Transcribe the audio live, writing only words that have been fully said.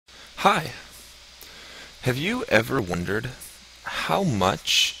Hi, have you ever wondered how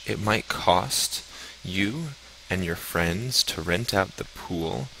much it might cost you and your friends to rent out the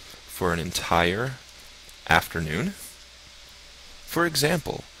pool for an entire afternoon? For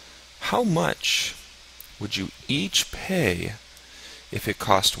example, how much would you each pay if it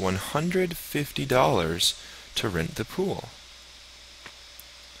cost $150 to rent the pool?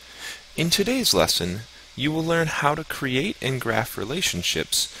 In today's lesson, you will learn how to create and graph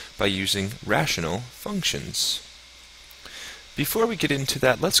relationships by using rational functions. Before we get into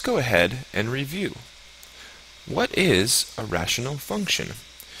that, let's go ahead and review. What is a rational function?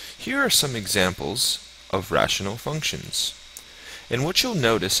 Here are some examples of rational functions. And what you'll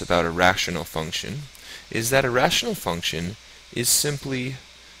notice about a rational function is that a rational function is simply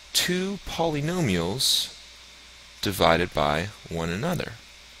two polynomials divided by one another.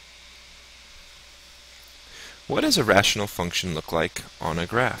 What does a rational function look like on a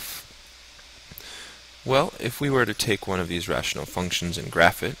graph? Well, if we were to take one of these rational functions and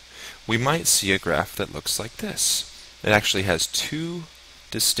graph it, we might see a graph that looks like this. It actually has two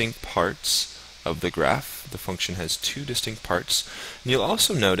distinct parts of the graph. The function has two distinct parts. And you'll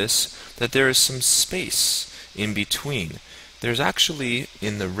also notice that there is some space in between. There's actually,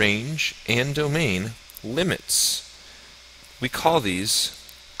 in the range and domain, limits. We call these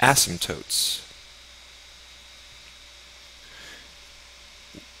asymptotes.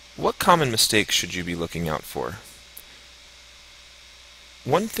 What common mistakes should you be looking out for?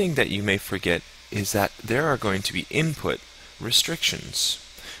 One thing that you may forget is that there are going to be input restrictions.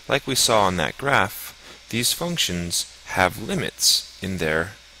 Like we saw on that graph, these functions have limits in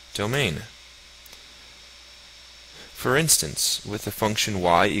their domain. For instance, with the function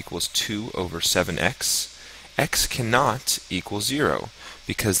y equals 2 over 7x, x cannot equal 0,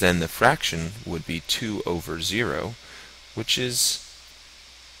 because then the fraction would be 2 over 0, which is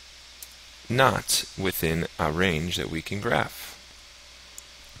not within a range that we can graph.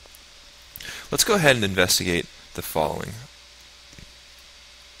 Let's go ahead and investigate the following.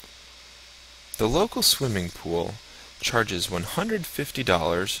 The local swimming pool charges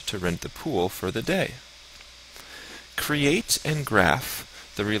 $150 to rent the pool for the day. Create and graph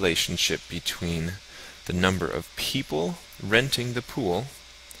the relationship between the number of people renting the pool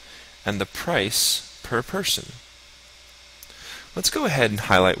and the price per person. Let's go ahead and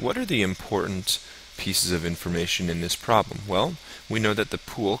highlight what are the important pieces of information in this problem. Well, we know that the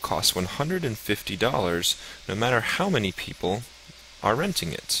pool costs $150 no matter how many people are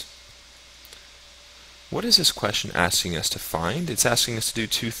renting it. What is this question asking us to find? It's asking us to do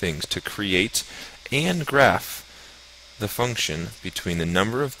two things: to create and graph the function between the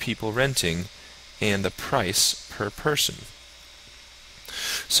number of people renting and the price per person.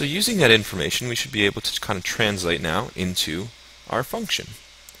 So using that information, we should be able to kind of translate now into our function.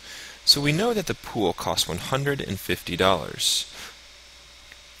 So we know that the pool costs $150.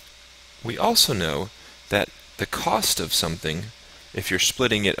 We also know that the cost of something, if you're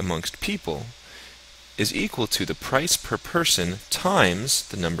splitting it amongst people, is equal to the price per person times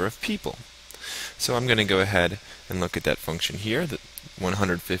the number of people. So I'm going to go ahead and look at that function here, that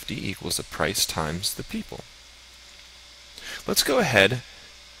 150 equals the price times the people. Let's go ahead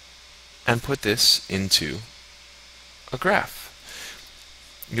and put this into a graph.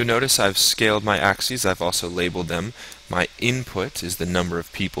 You'll notice I've scaled my axes. I've also labeled them. My input is the number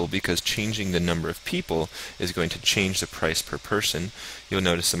of people, because changing the number of people is going to change the price per person. You'll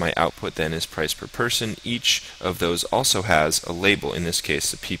notice that my output then is price per person. Each of those also has a label. In this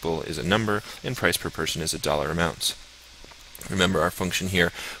case, the people is a number and price per person is a dollar amount. Remember our function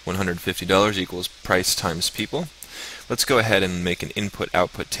here, $150 equals price times people. Let's go ahead and make an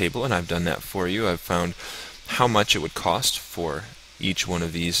input-output table, and I've done that for you. I've found how much it would cost for each one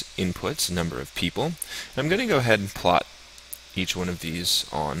of these inputs, number of people. And I'm going to go ahead and plot each one of these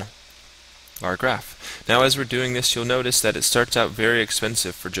on our graph. Now as we're doing this, you'll notice that it starts out very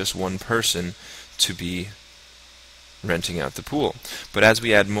expensive for just one person to be renting out the pool. But as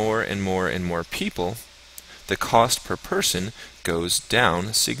we add more and more and more people, the cost per person goes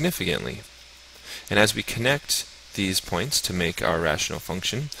down significantly. And as we connect these points to make our rational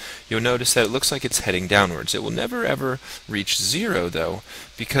function, you'll notice that it looks like it's heading downwards. It will never ever reach 0 though,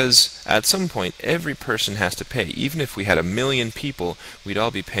 because at some point every person has to pay. Even if we had 1,000,000 people, we'd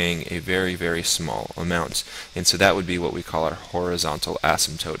all be paying a very, very small amount. And so that would be what we call our horizontal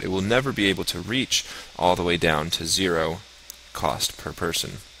asymptote. It will never be able to reach all the way down to 0 cost per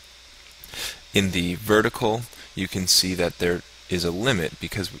person. In the vertical, you can see that there is a limit,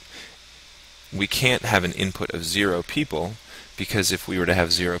 because we can't have an input of 0 people, because if we were to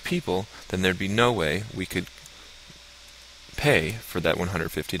have 0 people, then there'd be no way we could pay for that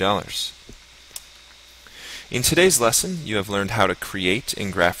 $150. In today's lesson, you have learned how to create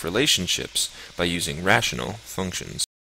and graph relationships by using rational functions.